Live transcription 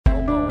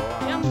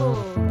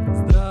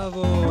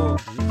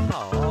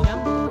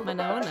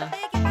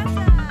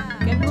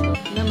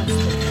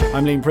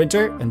I'm Liam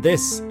Printer, and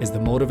this is The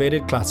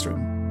Motivated Classroom.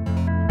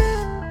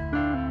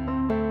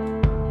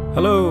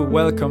 Hello,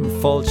 welcome,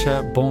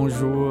 Folcha,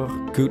 bonjour,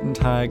 guten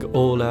tag,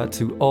 hola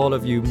to all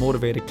of you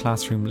Motivated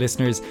Classroom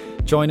listeners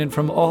joining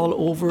from all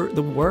over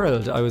the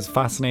world. I was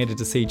fascinated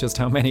to see just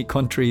how many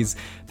countries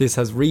this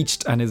has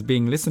reached and is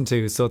being listened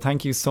to. So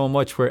thank you so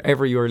much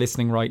wherever you are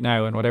listening right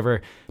now and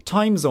whatever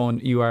time zone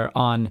you are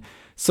on.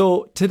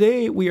 So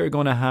today we are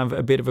going to have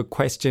a bit of a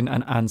question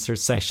and answer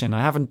session.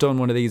 I haven't done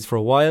one of these for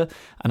a while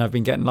and I've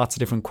been getting lots of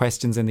different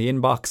questions in the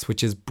inbox,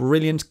 which is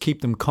brilliant.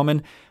 Keep them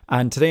coming.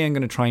 And today I'm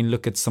going to try and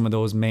look at some of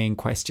those main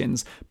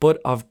questions.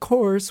 But of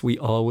course, we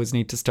always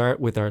need to start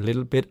with our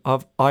little bit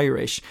of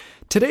Irish.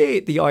 Today,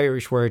 the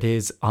Irish word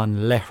is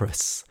an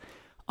leithreas.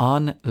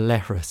 An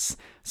leithreas.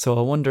 So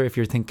I wonder if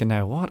you're thinking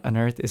now, what on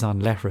earth is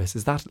an leithreas?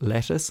 Is that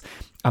lettuce?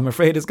 I'm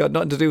afraid it's got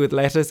nothing to do with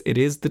lettuce. It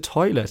is the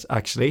toilet,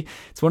 actually.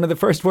 It's one of the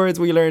first words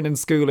we learned in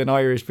school in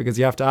Irish because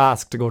you have to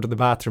ask to go to the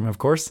bathroom, of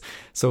course.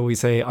 So we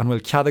say, an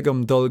bhfuil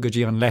ceadagam dul go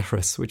dtí an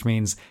leithreas, which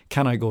means,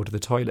 can I go to the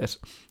toilet?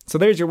 So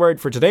there's your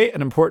word for today,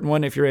 an important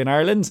one if you're in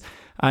Ireland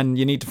and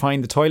you need to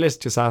find the toilet,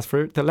 just ask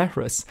for the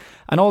leithreas.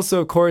 And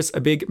also, of course,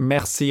 a big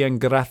merci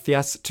and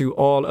gracias to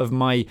all of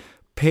my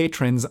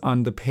patrons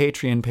on the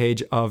Patreon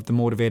page of The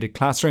Motivated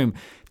Classroom.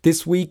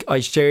 This week I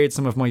shared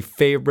some of my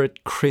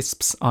favourite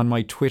crisps on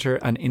my Twitter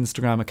and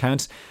Instagram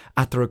account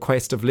at the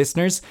request of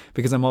listeners,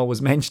 because I'm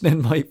always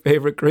mentioning my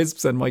favourite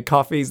crisps and my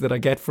coffees that I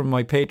get from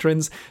my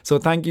patrons. So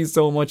thank you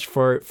so much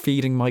for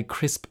feeding my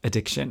crisp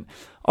addiction.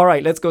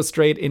 Alright, let's go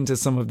straight into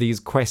some of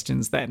these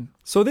questions then.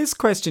 So this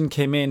question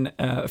came in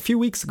a few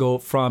weeks ago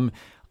from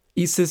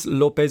Isis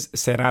Lopez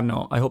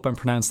Serrano. I hope I'm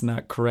pronouncing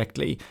that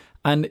correctly.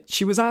 And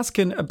she was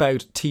asking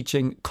about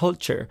teaching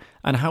culture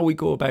and how we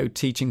go about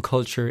teaching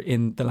culture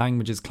in the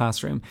languages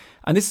classroom.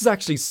 And this is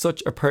actually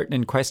such a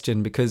pertinent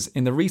question because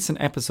in the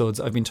recent episodes,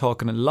 I've been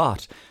talking a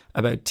lot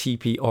about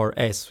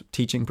TPRS,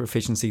 teaching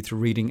proficiency through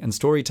reading and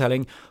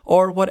storytelling,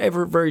 or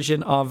whatever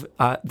version of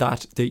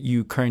that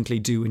you currently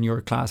do in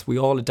your class. We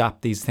all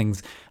adapt these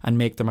things and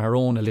make them our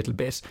own a little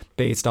bit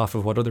based off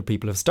of what other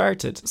people have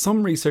started.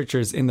 Some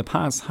researchers in the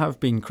past have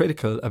been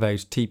critical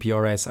about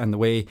TPRS and the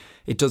way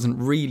it doesn't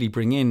really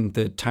bring in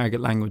the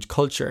target language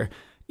culture,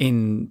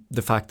 in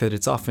the fact that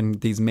it's often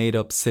these made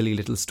up silly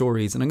little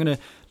stories. And I'm going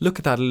to look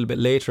at that a little bit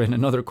later in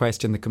another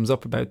question that comes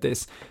up about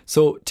this.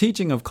 So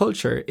teaching of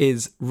culture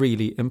is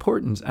really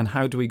important. And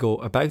how do we go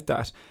about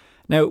that?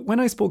 Now, when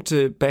I spoke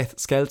to Beth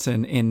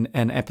Skelton in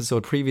an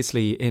episode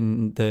previously,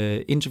 in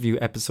the interview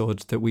episode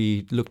that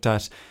we looked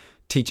at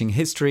teaching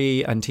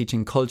history and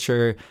teaching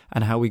culture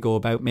and how we go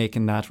about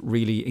making that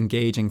really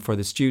engaging for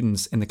the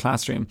students in the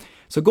classroom.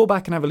 So go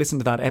back and have a listen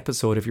to that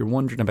episode if you're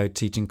wondering about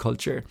teaching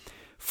culture.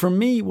 For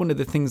me, one of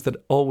the things that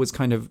always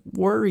kind of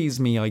worries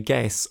me, I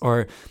guess,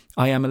 or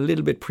I am a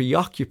little bit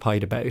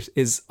preoccupied about,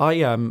 is I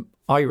am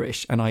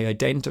Irish and I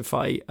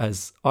identify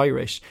as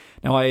Irish.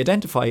 Now, I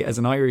identify as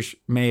an Irish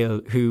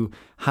male who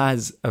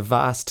has a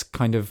vast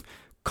kind of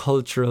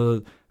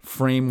cultural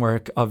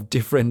framework of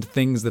different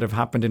things that have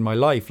happened in my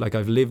life. Like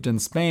I've lived in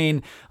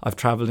Spain, I've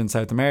travelled in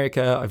South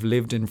America, I've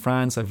lived in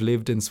France, I've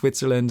lived in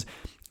Switzerland,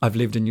 I've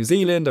lived in New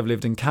Zealand, I've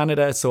lived in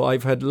Canada, so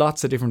I've had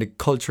lots of different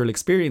cultural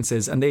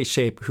experiences and they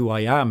shape who I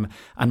am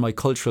and my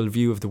cultural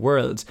view of the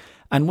world.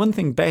 And one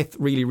thing Beth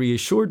really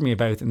reassured me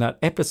about in that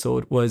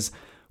episode was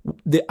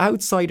the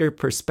outsider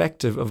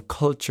perspective of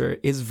culture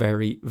is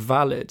very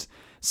valid.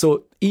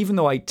 So even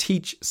though I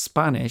teach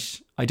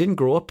Spanish, I didn't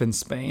grow up in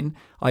Spain,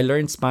 I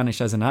learned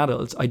Spanish as an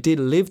adult, I did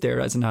live there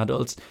as an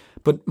adult,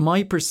 but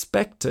my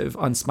perspective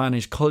on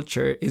Spanish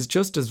culture is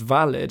just as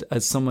valid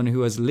as someone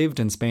who has lived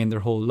in Spain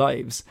their whole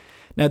lives.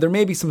 Now, there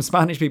may be some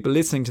Spanish people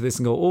listening to this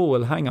and go, oh,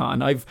 well, hang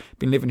on, I've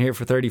been living here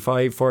for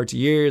 35, 40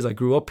 years. I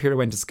grew up here, I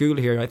went to school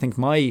here. I think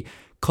my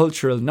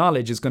cultural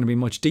knowledge is going to be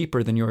much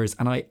deeper than yours.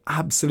 And I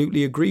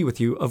absolutely agree with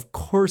you. Of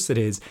course it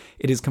is.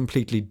 It is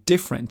completely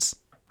different.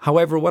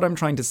 However, what I'm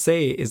trying to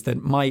say is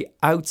that my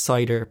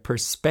outsider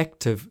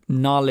perspective,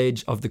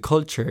 knowledge of the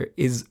culture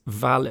is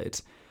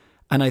valid.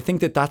 And I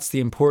think that that's the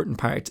important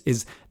part,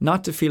 is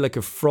not to feel like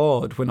a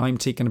fraud when I'm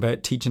teaching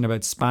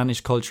about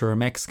Spanish culture or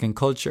Mexican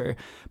culture,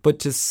 but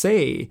to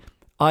say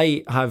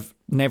I have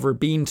never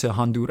been to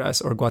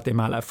Honduras or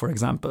Guatemala, for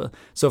example.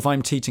 So if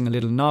I'm teaching a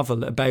little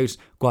novel about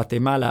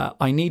Guatemala,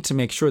 I need to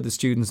make sure the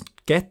students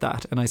get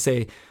that. And I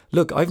say,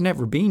 look, I've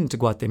never been to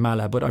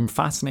Guatemala, but I'm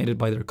fascinated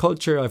by their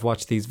culture. I've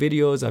watched these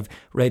videos, I've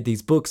read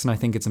these books, and I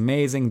think it's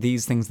amazing,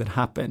 these things that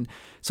happen.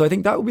 So I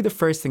think that would be the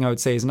first thing I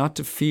would say, is not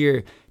to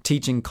fear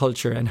teaching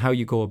culture and how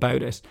you go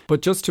about it,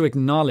 but just to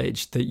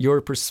acknowledge that your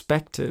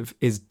perspective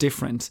is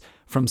different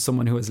from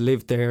someone who has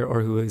lived there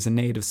or who is a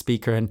native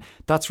speaker. And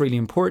that's really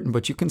important,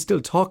 but you can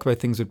still talk about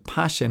things with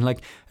passion.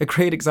 Like a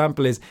great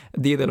example is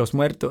Dia de los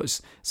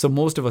Muertos. So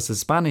most of us as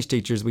Spanish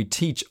teachers, we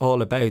teach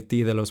all about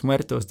Dia de los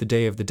Muertos, the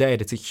Day of the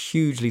Dead. It's a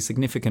hugely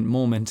significant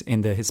moment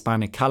in the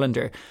Hispanic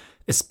calendar,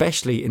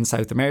 especially in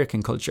South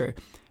American culture.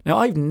 Now,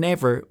 I've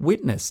never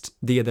witnessed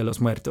Dia de los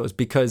Muertos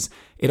because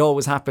it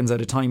always happens at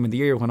a time of the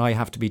year when I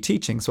have to be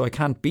teaching, so I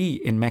can't be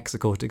in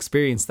Mexico to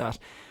experience that.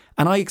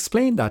 And I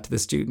explained that to the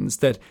students,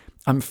 that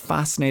I'm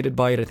fascinated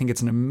by it. I think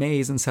it's an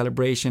amazing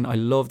celebration. I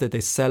love that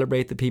they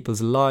celebrate the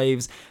people's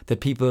lives,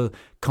 that people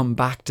come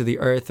back to the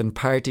earth and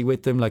party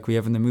with them, like we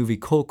have in the movie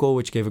Coco,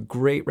 which gave a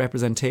great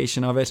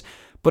representation of it.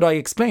 But I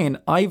explain,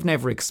 I've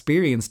never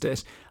experienced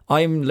it.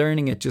 I'm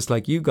learning it just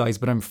like you guys,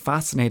 but I'm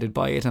fascinated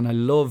by it, and I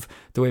love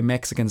the way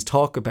Mexicans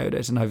talk about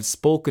it, and I've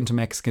spoken to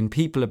Mexican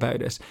people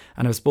about it,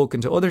 and I've spoken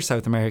to other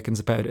South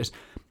Americans about it.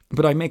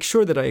 But I make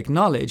sure that I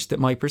acknowledge that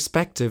my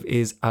perspective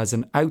is as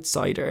an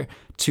outsider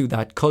to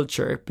that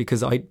culture,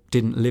 because I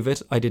didn't live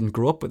it, I didn't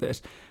grow up with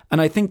it. And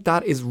I think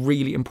that is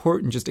really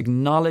important, just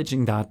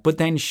acknowledging that, but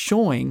then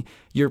showing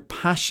your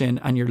passion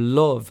and your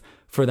love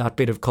for that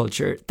bit of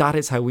culture. That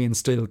is how we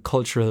instill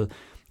cultural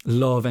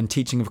love and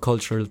teaching of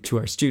culture to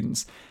our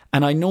students.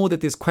 And I know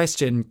that this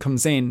question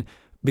comes in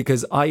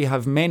because I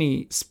have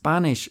many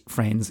Spanish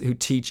friends who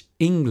teach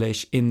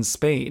English in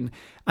Spain,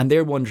 and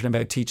they're wondering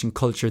about teaching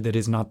culture that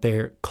is not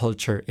their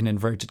culture, in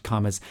inverted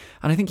commas.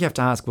 And I think you have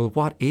to ask, well,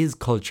 what is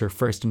culture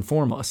first and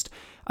foremost?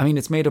 I mean,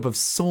 it's made up of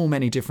so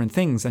many different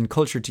things, and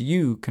culture to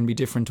you can be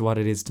different to what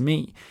it is to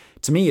me.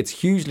 To me,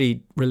 it's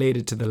hugely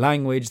related to the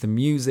language, the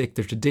music,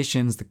 the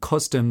traditions, the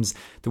customs,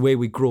 the way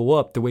we grow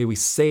up, the way we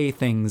say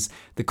things,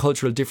 the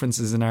cultural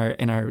differences in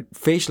our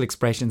facial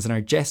expressions and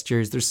our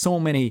gestures. There's so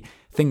many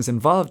things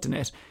involved in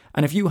it.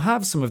 And if you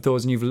have some of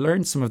those and you've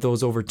learned some of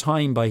those over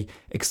time by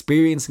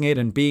experiencing it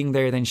and being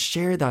there, then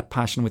share that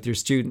passion with your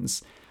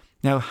students.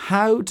 Now,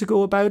 how to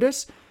go about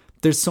it?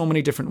 There's so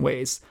many different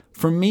ways.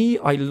 For me,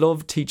 I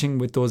love teaching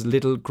with those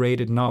little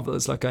graded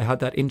novels. Like I had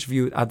that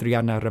interview with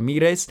Adriana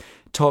Ramirez,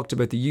 talked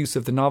about the use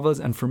of the novels.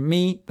 And for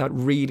me, that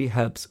really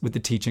helps with the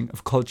teaching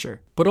of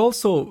culture. But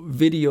also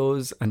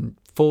videos and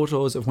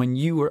photos of when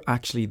you were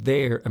actually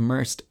there,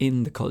 immersed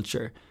in the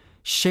culture.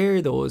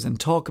 Share those and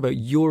talk about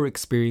your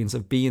experience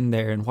of being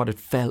there and what it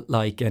felt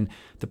like and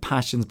the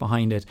passions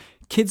behind it.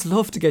 Kids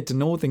love to get to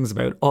know things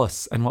about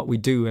us and what we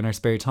do in our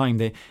spare time.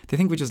 They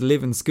think we just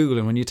live in school,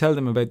 and when you tell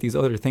them about these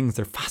other things,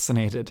 they're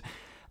fascinated.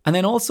 And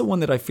then also one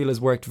that I feel has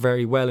worked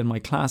very well in my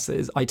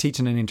classes, I teach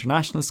in an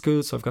international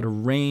school, so I've got a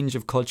range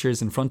of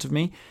cultures in front of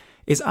me,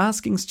 is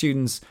asking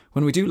students,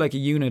 when we do like a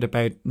unit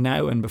about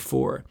now and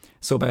before,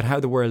 so about how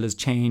the world has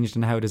changed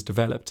and how it has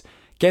developed,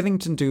 getting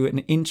to do an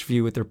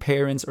interview with their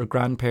parents or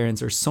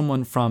grandparents or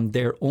someone from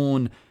their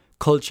own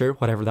culture,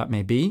 whatever that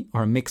may be,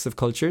 or a mix of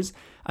cultures,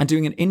 and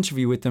doing an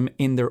interview with them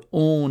in their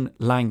own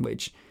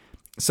language.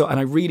 So, and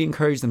I really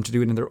encourage them to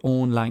do it in their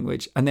own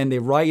language. And then they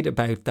write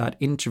about that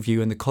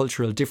interview and the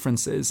cultural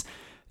differences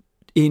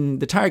in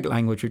the target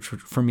language, which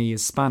for me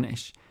is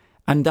Spanish.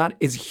 And that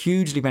is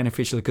hugely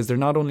beneficial because they're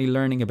not only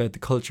learning about the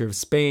culture of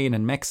Spain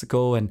and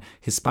Mexico and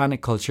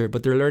Hispanic culture,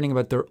 but they're learning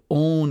about their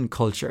own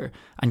culture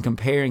and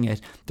comparing it.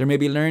 They're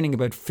maybe learning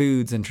about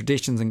foods and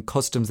traditions and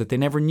customs that they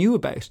never knew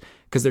about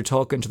because they're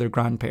talking to their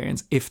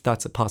grandparents, if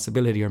that's a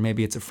possibility, or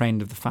maybe it's a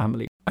friend of the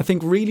family. I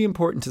think really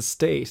important to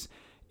state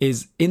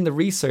is in the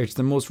research,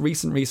 the most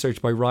recent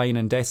research by Ryan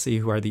and Deci,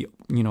 who are the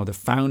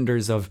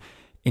founders of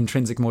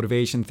intrinsic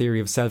motivation theory,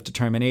 of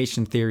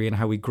self-determination theory, and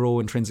how we grow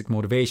intrinsic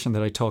motivation,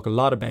 that I talk a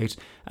lot about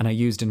and I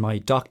used in my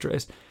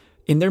doctorate.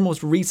 In their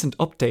most recent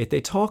update,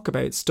 they talk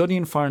about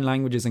studying foreign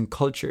languages and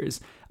cultures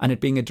and it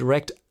being a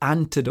direct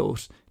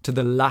antidote to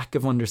the lack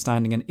of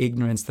understanding and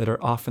ignorance that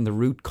are often the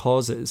root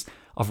causes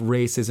of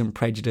racism,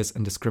 prejudice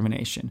and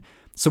discrimination.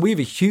 So we have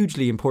a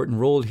hugely important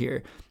role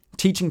here,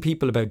 teaching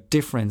people about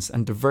difference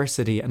and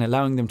diversity and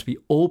allowing them to be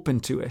open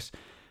to it.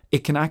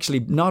 It can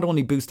actually not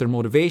only boost their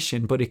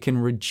motivation, but it can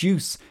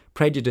reduce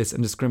prejudice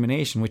and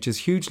discrimination, which is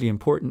hugely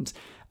important.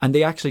 And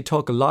they actually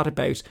talk a lot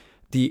about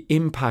the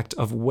impact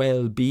of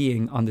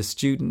well-being on the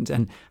student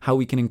and how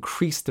we can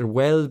increase their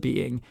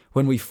well-being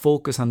when we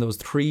focus on those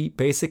three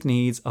basic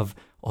needs of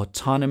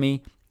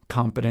autonomy,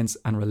 competence,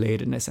 and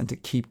relatedness, and to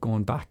keep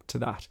going back to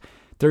that.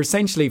 They're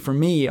essentially, for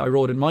me, I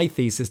wrote in my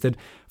thesis that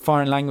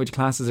foreign language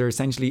classes are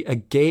essentially a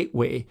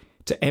gateway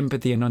to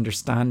empathy and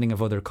understanding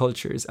of other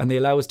cultures, and they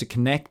allow us to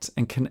connect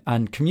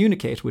and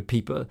communicate with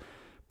people,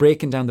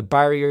 breaking down the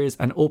barriers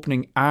and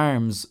opening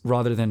arms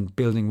rather than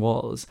building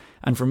walls.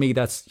 And for me,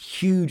 that's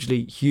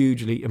hugely,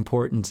 hugely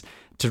important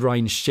to try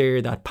and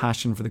share that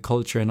passion for the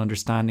culture and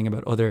understanding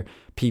about other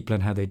people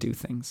and how they do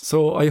things.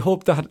 So I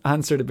hope that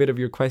answered a bit of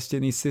your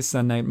question, Isis,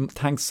 and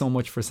thanks so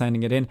much for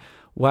sending it in.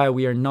 Wow,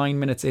 we are 9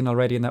 minutes in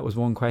already and that was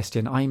one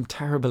question. I'm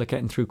terrible at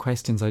getting through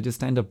questions. I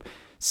just end up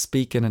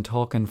speaking and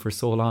talking for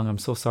so long. I'm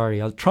so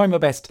sorry. I'll try my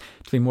best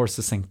to be more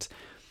succinct.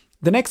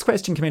 The next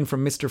question came in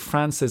from Mr.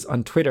 Francis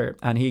on Twitter,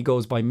 and he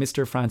goes by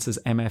Mr. Francis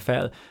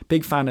MFL.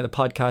 Big fan of the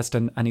podcast,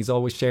 and he's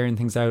always sharing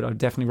things out. I'd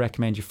definitely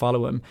recommend you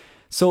follow him.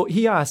 So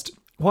he asked,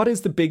 what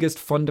is the biggest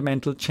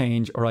fundamental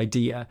change or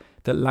idea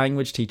that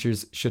language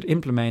teachers should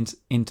implement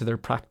into their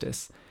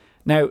practice?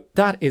 Now,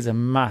 that is a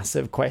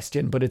massive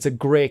question, but it's a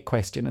great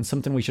question and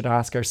something we should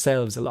ask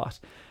ourselves a lot.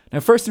 Now,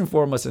 first and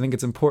foremost, I think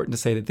it's important to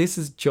say that this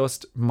is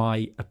just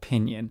my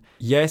opinion.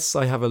 Yes,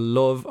 I have a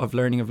love of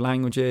learning of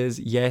languages.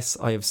 Yes,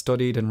 I have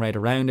studied and read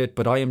around it,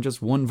 but I am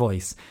just one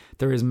voice.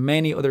 There is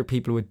many other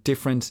people with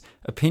different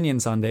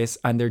opinions on this,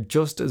 and they're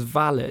just as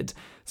valid.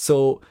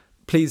 So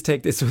please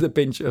take this with a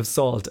pinch of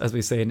salt, as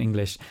we say in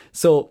English.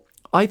 So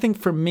I think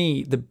for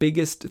me, the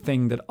biggest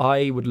thing that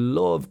I would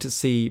love to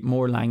see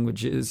more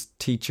languages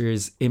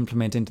teachers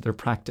implement into their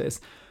practice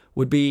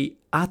would be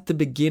at the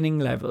beginning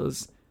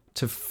levels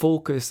to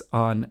focus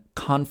on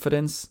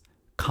confidence,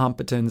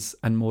 competence,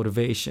 and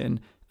motivation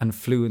and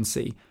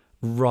fluency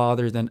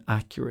rather than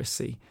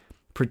accuracy,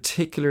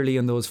 particularly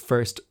in those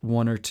first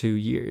 1 or 2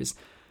 years.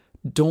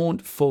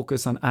 Don't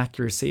focus on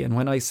accuracy. And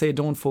when I say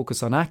don't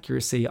focus on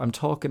accuracy, I'm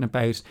talking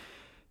about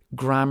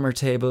grammar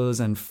tables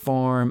and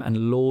form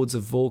and loads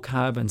of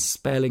vocab and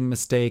spelling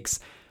mistakes.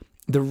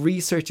 The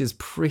research is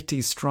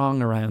pretty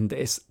strong around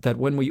this, that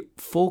when we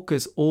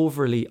focus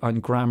overly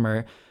on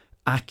grammar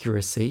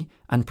accuracy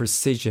and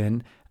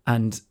precision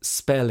and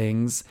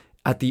spellings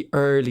at the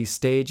early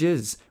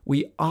stages,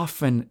 we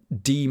often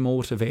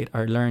demotivate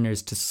our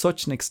learners to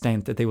such an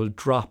extent that they will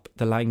drop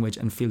the language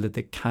and feel that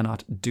they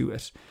cannot do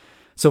it.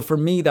 So for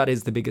me, that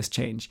is the biggest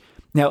change.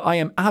 Now, I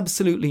am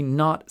absolutely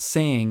not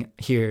saying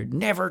here,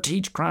 never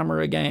teach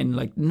grammar again.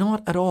 Like,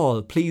 not at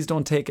all. Please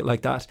don't take it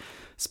like that.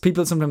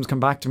 People sometimes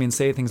come back to me and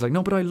say things like,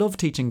 no, but I love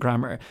teaching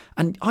grammar.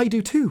 And I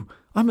do too.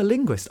 I'm a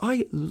linguist.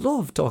 I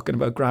love talking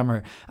about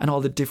grammar and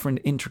all the different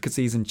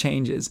intricacies and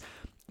changes.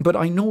 But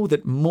I know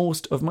that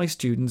most of my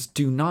students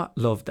do not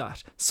love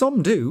that.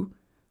 Some do.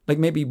 Like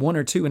maybe 1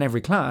 or 2 in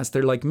every class,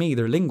 they're like me,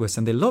 they're linguists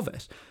and they love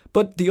it.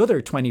 But the other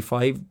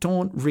 25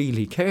 don't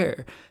really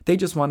care. They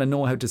just want to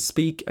know how to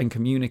speak and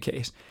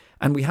communicate.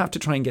 And we have to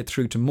try and get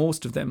through to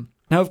most of them.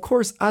 Now, of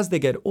course, as they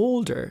get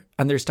older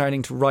and they're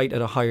starting to write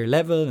at a higher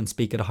level and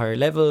speak at a higher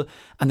level,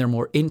 and they're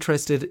more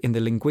interested in the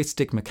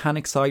linguistic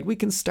mechanics side, we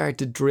can start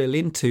to drill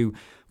into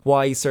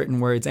why certain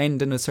words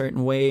end in a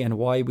certain way and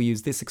why we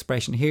use this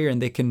expression here,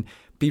 and they can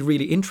be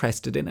really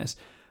interested in it.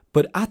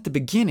 But at the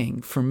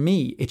beginning, for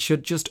me, it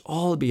should just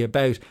all be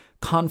about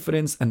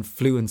confidence and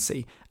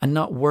fluency and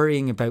not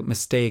worrying about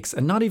mistakes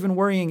and not even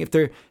worrying if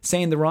they're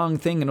saying the wrong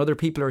thing and other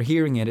people are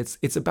hearing it.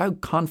 It's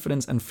about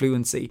confidence and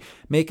fluency,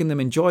 making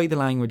them enjoy the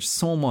language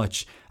so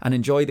much and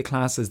enjoy the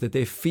classes that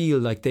they feel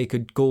like they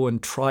could go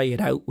and try it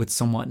out with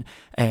someone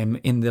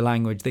in the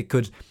language. They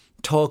could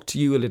talk to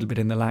you a little bit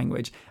in the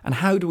language. And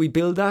how do we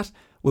build that?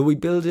 Well, we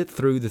build it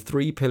through the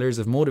 3 pillars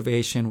of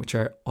motivation, which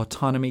are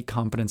autonomy,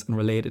 competence, and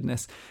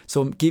relatedness.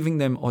 So giving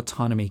them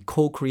autonomy,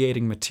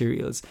 co-creating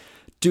materials,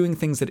 doing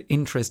things that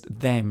interest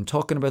them,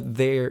 talking about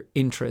their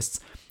interests,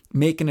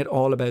 making it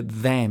all about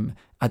them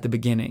at the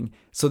beginning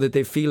so that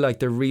they feel like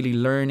they're really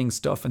learning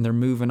stuff and they're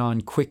moving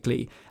on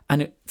quickly.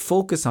 And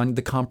focus on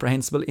the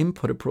comprehensible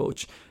input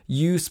approach.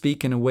 You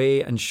speak in a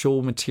way and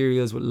show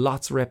materials with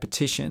lots of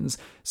repetitions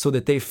so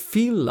that they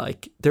feel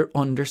like they're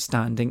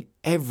understanding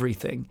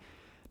everything.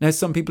 Now,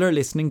 some people are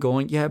listening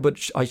going, yeah,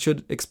 but I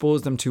should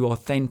expose them to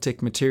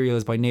authentic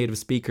materials by native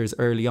speakers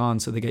early on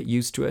so they get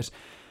used to it.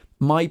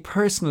 My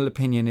personal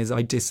opinion is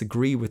I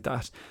disagree with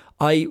that.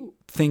 I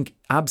think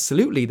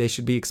absolutely they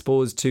should be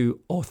exposed to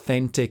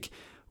authentic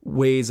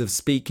ways of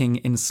speaking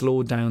in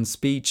slowed down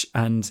speech,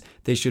 and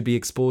they should be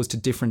exposed to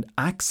different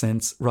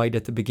accents right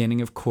at the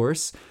beginning, of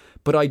course.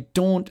 But I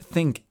don't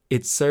think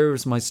it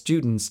serves my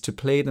students to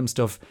play them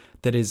stuff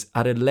that is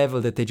at a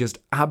level that they just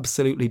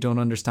absolutely don't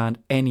understand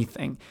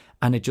anything,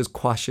 and it just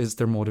quashes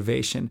their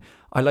motivation.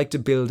 I like to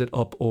build it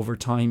up over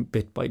time,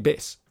 bit by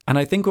bit. And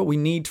I think what we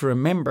need to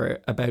remember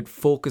about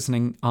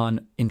focusing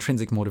on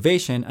intrinsic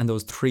motivation and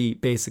those 3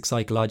 basic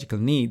psychological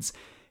needs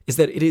is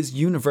that it is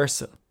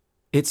universal.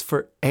 It's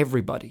for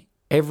everybody,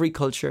 every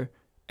culture,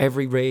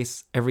 every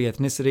race, every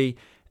ethnicity,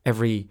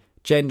 every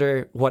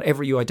gender,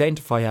 whatever you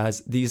identify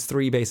as. These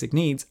 3 basic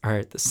needs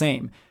are the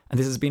same. And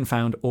this has been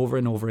found over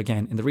and over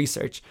again in the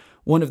research.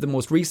 One of the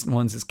most recent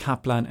ones is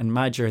Kaplan and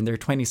Major in their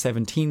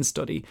 2017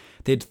 study.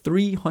 They had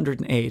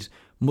 308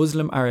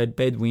 Muslim, Arab,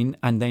 Bedouin,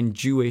 and then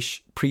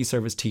Jewish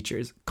pre-service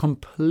teachers,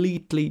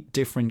 completely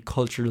different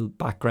cultural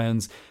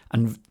backgrounds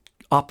and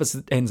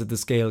opposite ends of the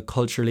scale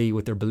culturally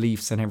with their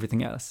beliefs and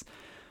everything else.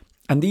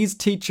 And these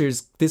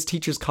teachers, this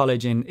teachers'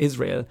 college in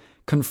Israel,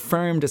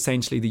 confirmed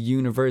essentially the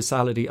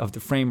universality of the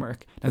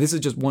framework. Now, this is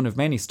just one of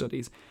many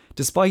studies.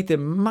 Despite the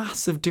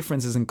massive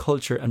differences in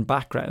culture and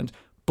background,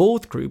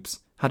 both groups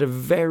had a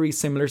very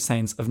similar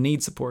sense of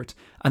need support.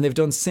 And they've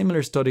done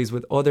similar studies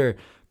with other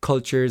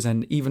cultures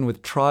and even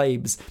with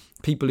tribes,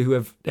 people who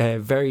have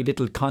very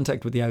little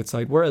contact with the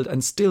outside world,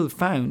 and still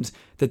found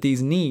that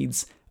these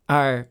needs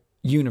are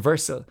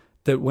universal.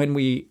 That when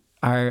we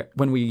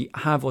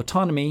have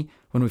autonomy,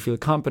 when we feel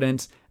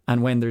competent,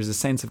 and when there's a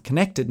sense of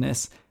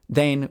connectedness,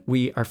 then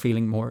we are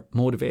feeling more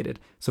motivated.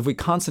 So if we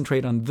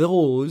concentrate on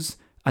those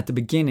at the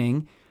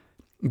beginning,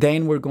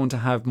 then we're going to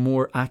have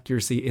more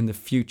accuracy in the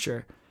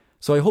future.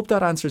 So I hope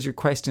that answers your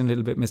question a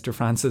little bit, Mr.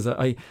 Francis.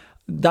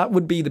 That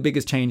would be the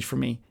biggest change for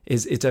me,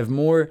 is to have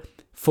more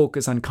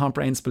focus on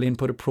comprehensible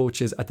input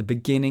approaches at the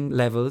beginning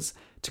levels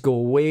to go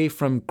away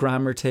from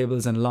grammar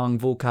tables and long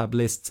vocab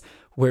lists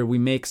where we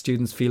make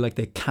students feel like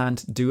they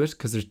can't do it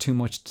because there's too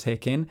much to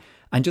take in,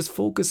 and just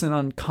focusing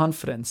on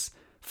confidence,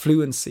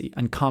 fluency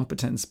and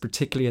competence,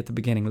 particularly at the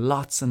beginning.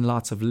 Lots and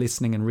lots of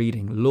listening and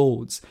reading,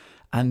 loads.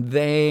 And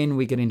then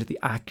we get into the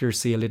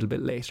accuracy a little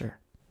bit later.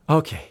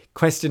 Okay,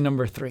 question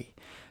number 3.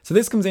 So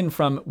this comes in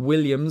from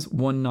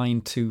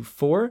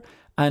Williams1924.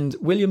 And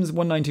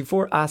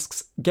Williams1924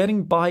 asks,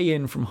 getting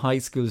buy-in from high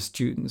school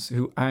students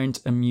who aren't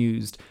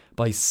amused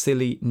by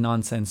silly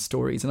nonsense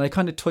stories. And I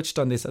kind of touched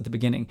on this at the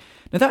beginning.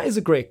 Now that is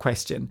a great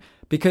question,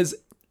 because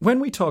when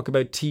we talk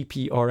about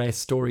TPRS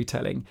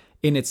storytelling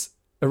in its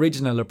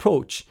original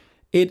approach,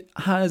 it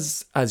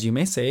has, as you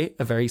may say,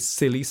 a very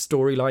silly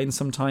storyline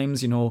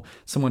sometimes. You know,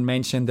 someone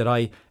mentioned that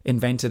I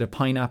invented a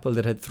pineapple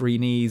that had 3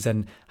 knees,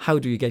 and how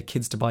do you get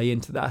kids to buy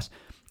into that?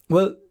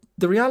 Well,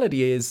 the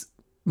reality is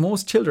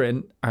most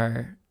children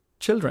are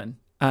children,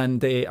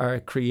 and they are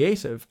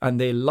creative, and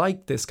they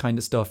like this kind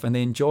of stuff, and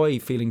they enjoy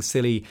feeling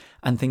silly,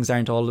 and things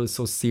aren't always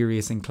so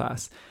serious in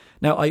class.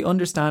 Now, I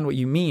understand what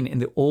you mean in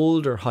the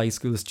older high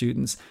school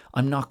students.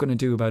 I'm not going to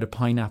do about a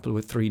pineapple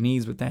with 3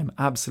 knees with them.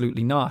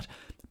 Absolutely not.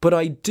 But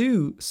I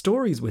do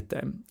stories with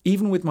them,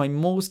 even with my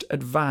most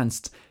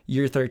advanced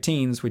year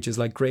 13s, which is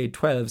like grade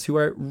 12s, who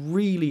are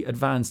really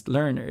advanced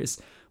learners.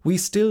 We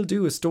still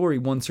do a story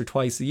once or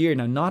twice a year.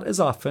 Now, not as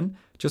often,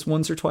 just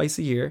once or twice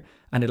a year,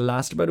 and it'll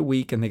last about a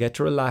week and they get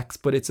to relax,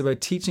 but it's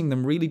about teaching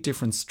them really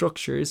different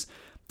structures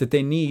that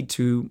they need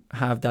to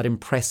have that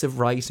impressive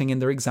writing in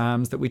their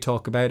exams that we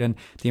talk about and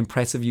the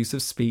impressive use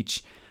of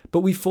speech.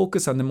 But we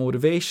focus on the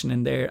motivation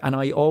in there, and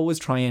I always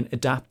try and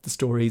adapt the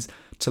stories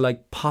to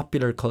like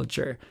popular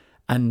culture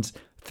and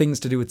things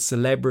to do with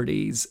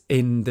celebrities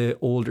in the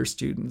older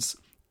students.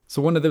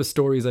 So one of those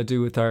stories I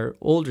do with our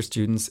older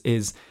students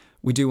is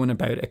we do one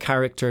about a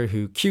character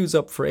who queues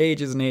up for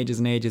ages and ages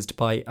and ages to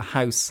buy a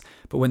house,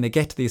 but when they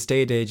get to the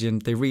estate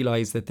agent, they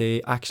realise that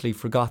they actually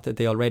forgot that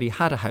they already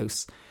had a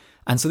house.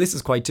 And so this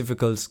is quite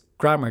difficult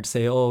grammar to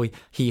say, oh,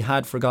 he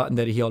had forgotten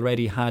that he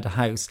already had a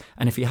house.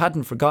 And if he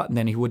hadn't forgotten,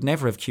 then he would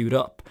never have queued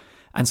up.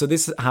 And so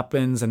this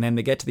happens, and then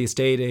they get to the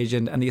estate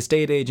agent, and the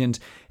estate agent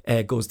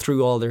goes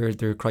through all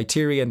their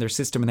criteria and their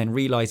system, and then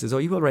realises, oh,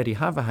 you already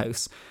have a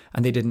house.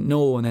 And they didn't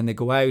know, and then they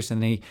go out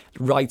and he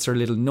writes her a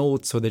little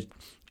note so that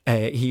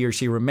he or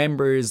she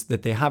remembers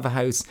that they have a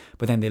house,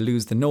 but then they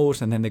lose the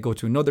note, and then they go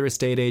to another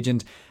estate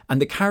agent.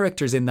 And the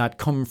characters in that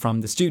come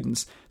from the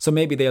students. So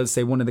maybe they'll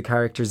say one of the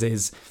characters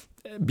is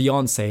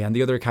Beyonce and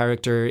the other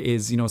character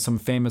is, you know, some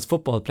famous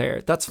football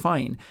player. That's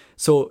fine.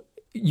 So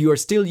you are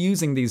still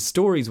using these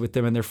stories with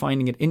them and they're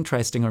finding it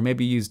interesting, or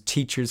maybe use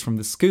teachers from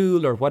the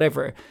school or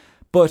whatever.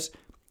 But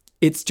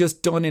it's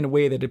just done in a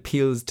way that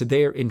appeals to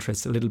their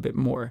interests a little bit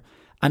more.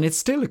 And it's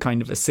still a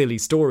kind of a silly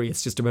story.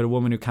 It's just about a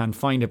woman who can't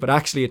find it. But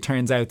actually it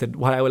turns out that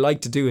what I would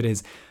like to do it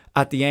is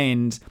at the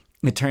end,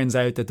 it turns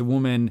out that the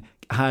woman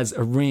has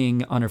a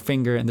ring on her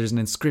finger and there's an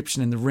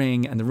inscription in the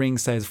ring, and the ring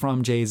says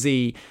from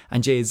Jay-Z,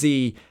 and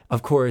Jay-Z,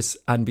 of course,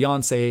 and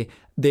Beyonce,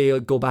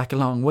 they'll go back a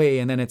long way,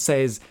 and then it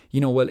says,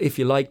 you know, well, if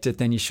you liked it,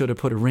 then you should have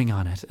put a ring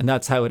on it. And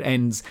that's how it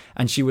ends,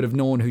 and she would have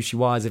known who she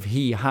was if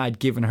he had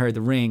given her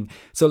the ring.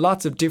 So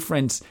lots of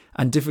different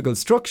and difficult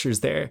structures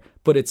there,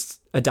 but it's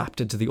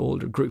adapted to the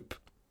older group.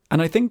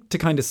 And I think to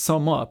kind of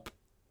sum up,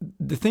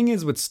 the thing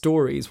is with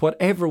stories,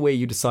 whatever way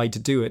you decide to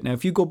do it. Now,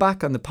 if you go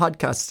back on the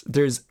podcast,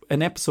 there's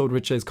an episode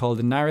which is called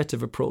the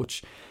narrative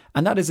approach,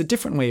 and that is a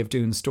different way of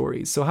doing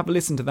stories. So have a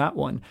listen to that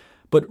one.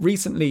 But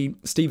recently,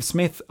 Steve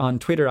Smith on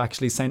Twitter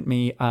actually sent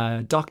me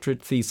a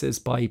doctorate thesis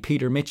by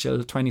Peter Mitchell,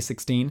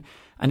 2016,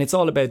 and it's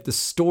all about the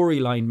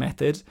storyline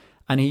method,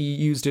 and he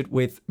used it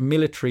with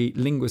military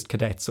linguist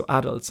cadets, so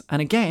adults.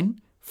 And again,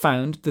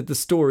 found that the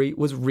story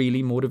was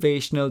really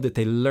motivational, that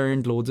they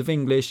learned loads of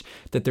English,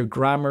 that their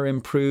grammar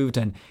improved,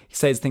 and he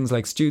says things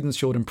like students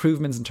showed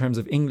improvements in terms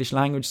of English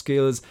language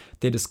skills.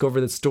 They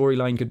discovered that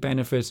storyline could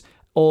benefit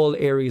all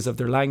areas of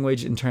their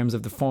language in terms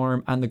of the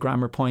form and the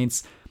grammar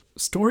points.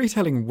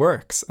 Storytelling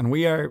works, and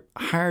we are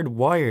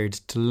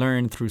hardwired to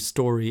learn through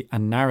story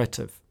and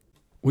narrative.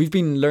 We've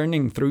been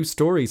learning through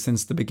story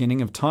since the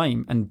beginning of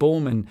time, and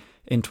Bowman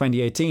in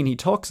 2018, he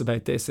talks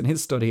about this in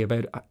his study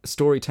about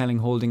storytelling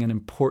holding an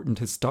important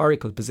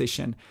historical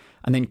position.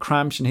 And then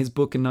Cramsch in his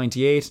book in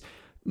 98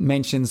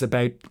 mentions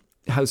about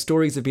how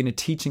stories have been a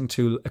teaching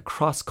tool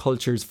across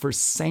cultures for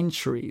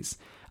centuries,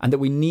 and that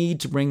we need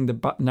to bring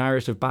the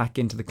narrative back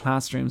into the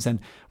classrooms. And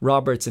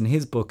Roberts in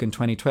his book in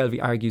 2012, he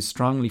argues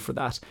strongly for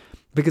that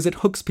because it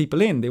hooks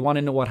people in. They want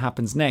to know what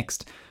happens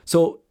next.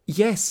 So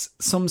yes,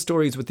 some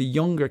stories with the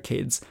younger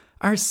kids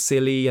are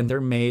silly and they're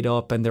made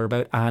up and they're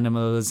about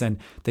animals and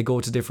they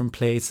go to different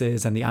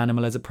places and the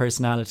animal has a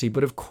personality.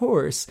 But of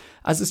course,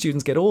 as the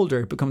students get older,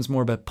 it becomes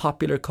more about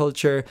popular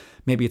culture.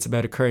 Maybe it's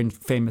about a current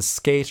famous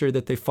skater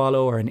that they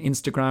follow, or an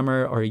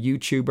Instagrammer or a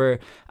YouTuber.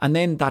 And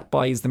then that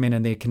buys them in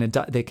and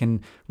they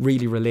can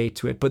really relate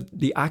to it. But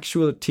the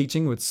actual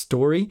teaching with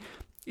story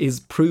is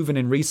proven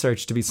in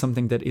research to be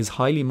something that is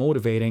highly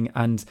motivating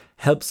and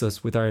helps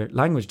us with our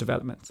language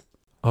development.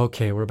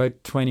 Okay, we're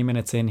about 20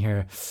 minutes in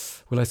here.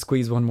 Will I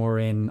squeeze one more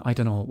in? I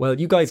don't know. Well,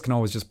 you guys can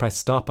always just press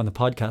stop on the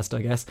podcast,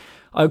 I guess.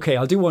 Okay,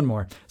 I'll do one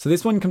more. So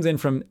this one comes in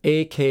from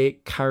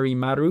AK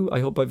Karimaru. I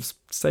hope I've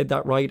said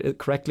that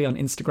correctly on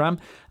Instagram.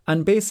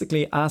 And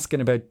basically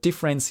asking about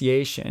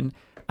differentiation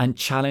and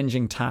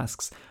challenging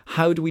tasks.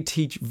 How do we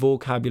teach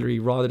vocabulary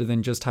rather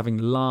than just having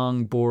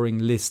long, boring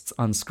lists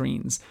on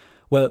screens?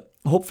 Well,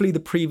 hopefully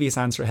the previous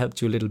answer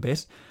helped you a little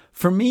bit.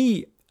 For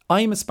me,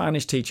 I'm a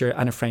Spanish teacher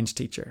and a French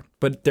teacher,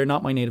 but they're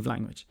not my native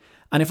language.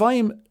 And if I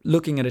am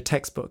looking at a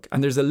textbook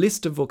and there's a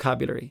list of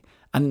vocabulary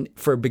and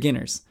for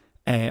beginners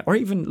or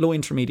even low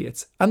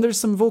intermediates, and there's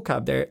some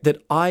vocab there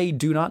that I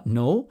do not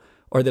know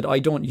or that I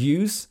don't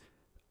use,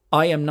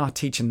 I am not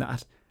teaching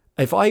that.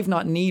 If I've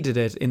not needed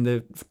it in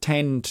the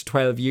 10 to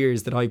 12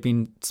 years that I've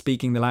been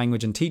speaking the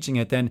language and teaching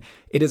it, then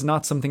it is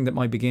not something that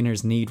my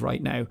beginners need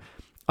right now.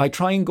 I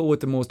try and go with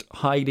the most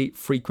highly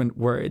frequent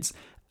words,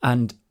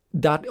 and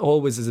that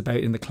always is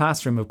about in the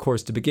classroom, of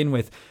course, to begin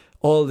with,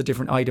 all the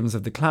different items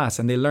of the class,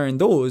 and they learn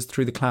those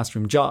through the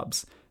classroom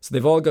jobs. So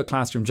they've all got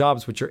classroom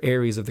jobs, which are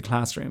areas of the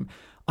classroom.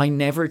 I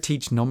never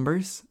teach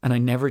numbers, and I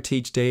never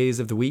teach days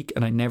of the week,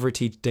 and I never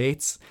teach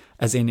dates,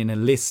 as in a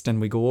list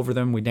and we go over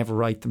them, we never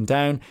write them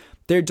down.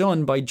 They're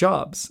done by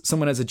jobs.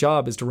 Someone has a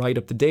job is to write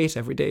up the date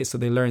every day, so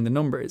they learn the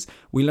numbers.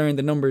 We learn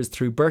the numbers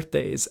through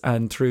birthdays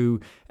and through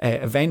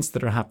events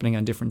that are happening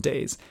on different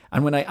days.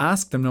 And when I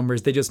ask them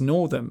numbers, they just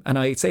know them. And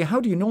I say,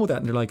 how do you know that?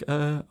 And they're like,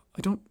 I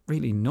don't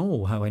really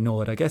know how I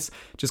know it, I guess,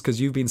 just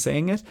because you've been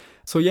saying it.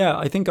 So yeah,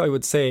 I think I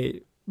would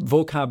say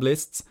vocab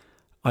lists,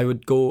 I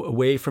would go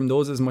away from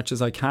those as much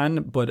as I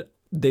can, but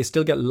they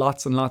still get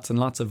lots and lots and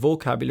lots of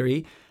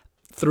vocabulary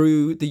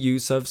through the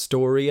use of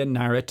story and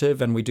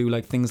narrative. And we do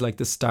like things like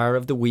the Star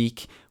of the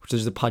Week, which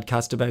there's a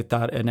podcast about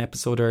that, an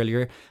episode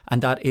earlier.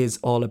 And that is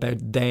all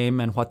about them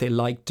and what they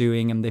like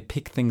doing. And they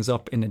pick things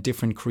up in a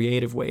different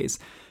creative ways.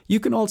 You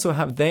can also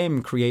have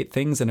them create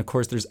things. And of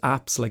course, there's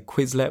apps like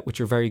Quizlet,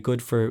 which are very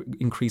good for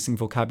increasing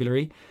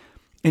vocabulary.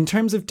 In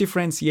terms of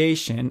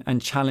differentiation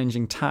and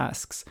challenging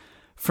tasks,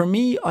 for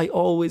me, I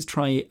always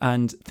try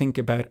and think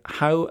about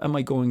how am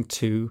I going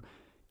to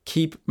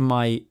keep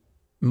my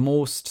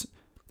most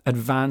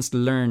advanced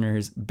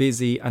learners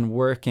busy and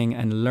working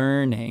and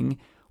learning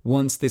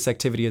once this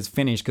activity is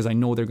finished, because I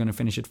know they're going to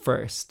finish it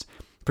first,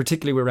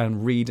 particularly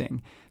around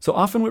reading. So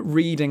often with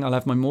reading, I'll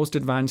have my most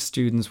advanced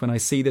students, when I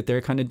see that they're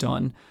kind of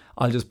done,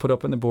 I'll just put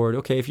up on the board,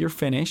 okay, if you're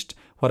finished,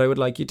 what I would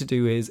like you to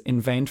do is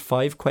invent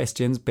 5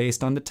 questions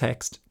based on the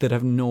text that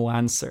have no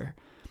answer.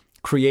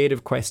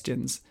 Creative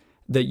questions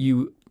that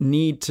you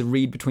need to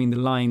read between the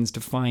lines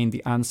to find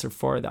the answer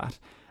for that.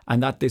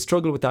 And that they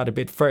struggle with that a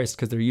bit first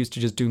because they're used to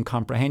just doing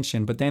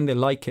comprehension, but then they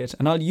like it.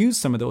 And I'll use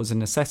some of those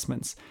in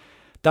assessments.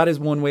 That is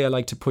one way I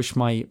like to push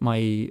my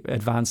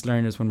advanced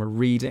learners when we're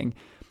reading.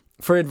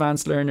 For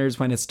advanced learners,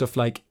 when it's stuff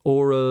like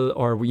oral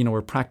or,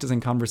 we're practicing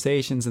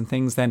conversations and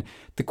things, then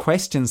the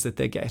questions that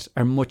they get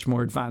are much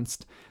more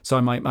advanced. So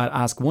I might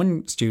ask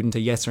one student a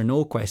yes or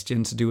no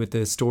question to do with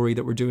the story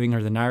that we're doing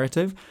or the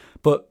narrative.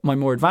 But my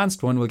more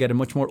advanced one will get a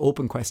much more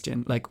open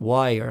question, like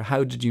why or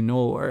how did you know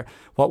or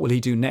what will he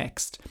do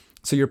next?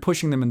 So you're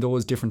pushing them in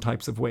those different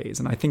types of ways.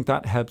 And I think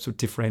that helps with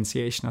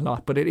differentiation a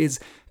lot. But it is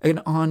an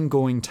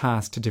ongoing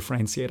task to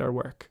differentiate our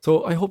work.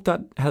 So I hope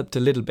that helped a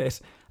little bit.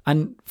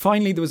 And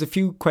finally, there was a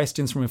few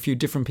questions from a few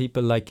different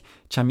people like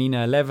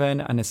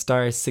Chamina11 and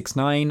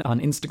Astar69 on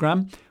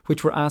Instagram,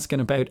 which were asking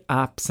about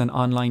apps and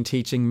online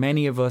teaching.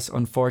 Many of us,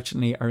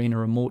 unfortunately, are in a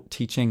remote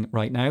teaching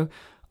right now.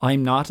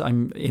 I'm not.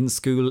 I'm in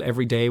school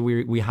every day.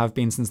 We have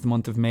been since the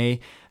month of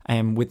May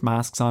with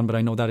masks on, but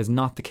I know that is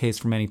not the case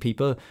for many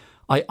people.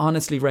 I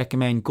honestly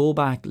recommend go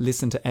back,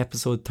 listen to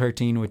episode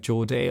 13 with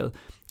Joe Dale.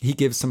 He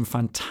gives some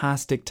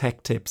fantastic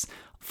tech tips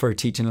for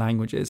teaching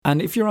languages.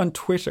 And if you're on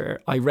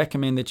Twitter, I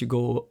recommend that you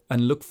go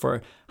and look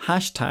for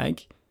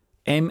hashtag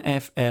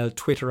MFL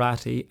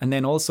Twitterati and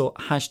then also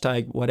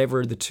hashtag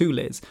whatever the tool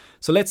is.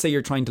 So let's say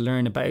you're trying to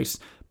learn about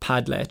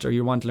Padlet, or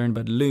you want to learn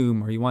about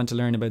Loom, or you want to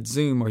learn about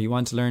Zoom, or you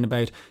want to learn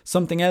about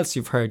something else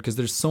you've heard, because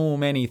there's so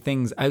many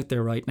things out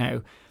there right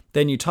now.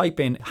 Then you type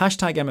in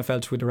hashtag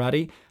MFL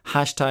Twitterati,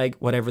 hashtag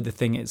whatever the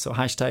thing is. So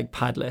hashtag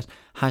Padlet,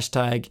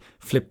 hashtag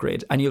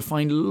Flipgrid, and you'll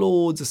find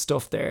loads of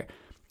stuff there.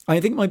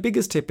 I think my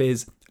biggest tip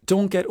is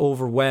don't get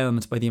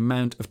overwhelmed by the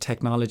amount of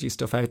technology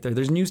stuff out there.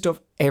 There's new stuff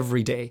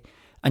every day.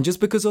 And just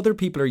because other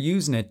people are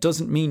using it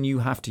doesn't mean you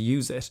have to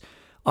use it.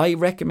 I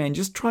recommend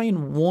just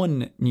trying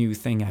one new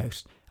thing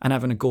out and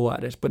having a go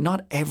at it, but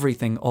not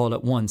everything all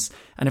at once.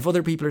 And if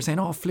other people are saying,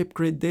 oh,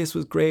 Flipgrid, this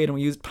was great, and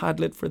we used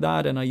Padlet for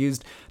that, and I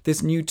used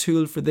this new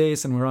tool for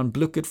this, and we're on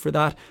Blooket for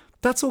that,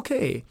 that's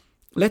okay.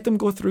 Let them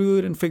go through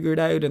it and figure it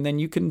out, and then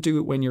you can do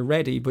it when you're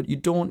ready, but you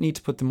don't need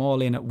to put them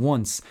all in at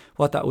once.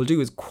 What that will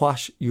do is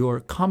quash your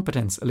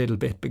competence a little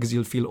bit because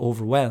you'll feel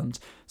overwhelmed.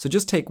 So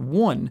just take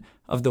one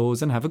of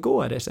those and have a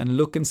go at it and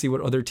look and see what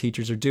other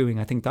teachers are doing.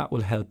 I think that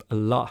will help a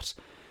lot.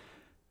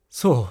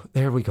 So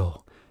there we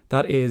go.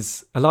 That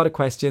is a lot of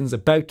questions,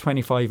 about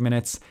 25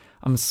 minutes.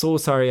 I'm so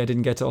sorry I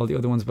didn't get to all the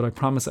other ones, but I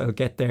promise I'll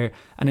get there.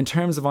 And in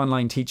terms of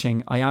online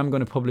teaching, I am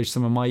going to publish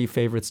some of my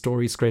favourite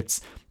story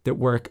scripts that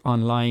work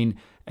online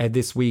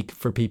this week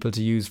for people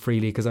to use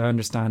freely, because I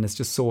understand it's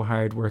just so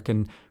hard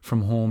working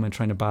from home and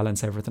trying to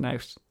balance everything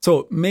out.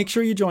 So make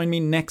sure you join me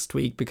next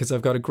week, because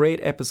I've got a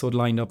great episode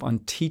lined up on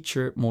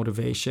teacher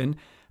motivation,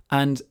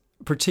 and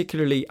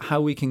particularly how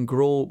we can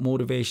grow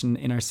motivation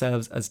in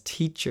ourselves as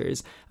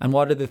teachers, and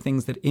what are the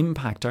things that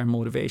impact our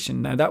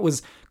motivation. Now, that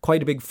was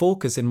quite a big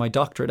focus in my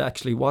doctorate.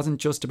 Actually, it wasn't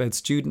just about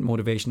student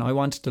motivation. I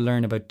wanted to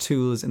learn about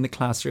tools in the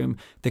classroom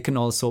that can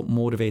also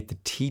motivate the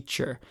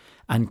teacher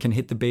and can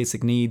hit the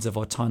basic needs of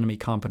autonomy,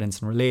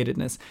 competence and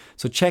relatedness.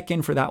 So check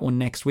in for that one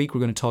next week. We're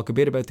going to talk a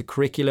bit about the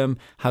curriculum,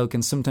 how it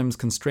can sometimes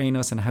constrain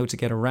us and how to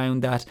get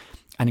around that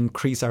and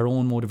increase our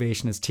own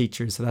motivation as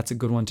teachers. So that's a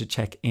good one to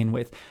check in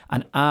with.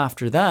 And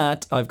after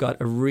that, I've got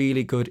a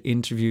really good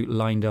interview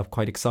lined up,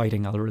 quite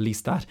exciting. I'll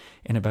release that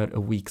in about a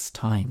week's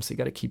time. So you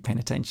got to keep paying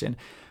attention.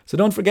 So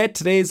don't forget,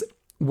 today's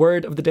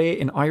word of the day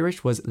in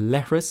Irish was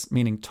leithris,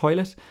 meaning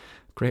toilet.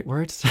 Great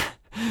words.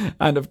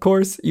 And of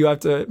course, you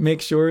have to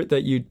make sure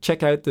that you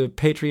check out the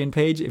Patreon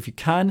page if you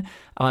can.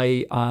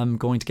 I am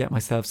going to get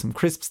myself some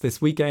crisps this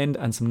weekend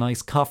and some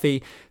nice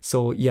coffee.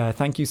 So yeah,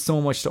 thank you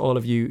so much to all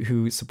of you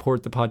who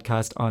support the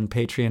podcast on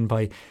Patreon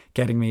by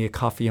getting me a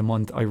coffee a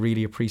month. I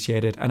really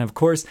appreciate it. And of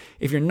course,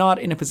 if you're not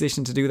in a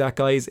position to do that,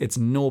 guys, it's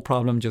no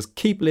problem. Just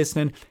keep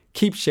listening,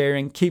 keep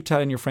sharing, keep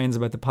telling your friends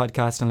about the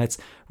podcast, and let's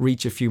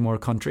reach a few more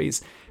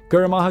countries.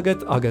 Gura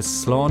mahagat agus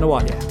slán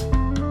awaya.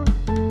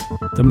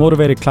 The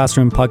Motivated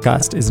Classroom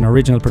podcast is an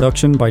original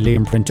production by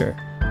Liam Printer.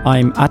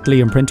 I'm at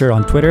Liam Printer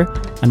on Twitter,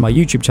 and my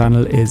YouTube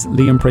channel is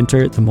Liam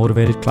Printer, The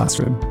Motivated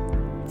Classroom.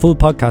 Full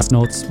podcast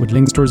notes with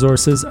links to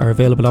resources are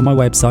available on my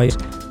website,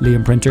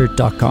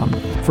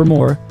 liamprinter.com. For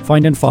more,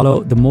 find and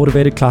follow the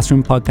Motivated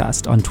Classroom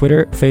podcast on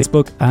Twitter,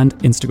 Facebook and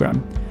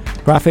Instagram.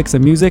 Graphics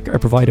and music are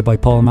provided by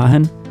Paul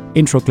Mahan.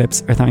 Intro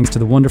clips are thanks to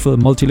the wonderful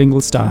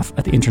multilingual staff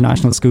at the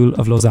International School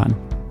of Lausanne.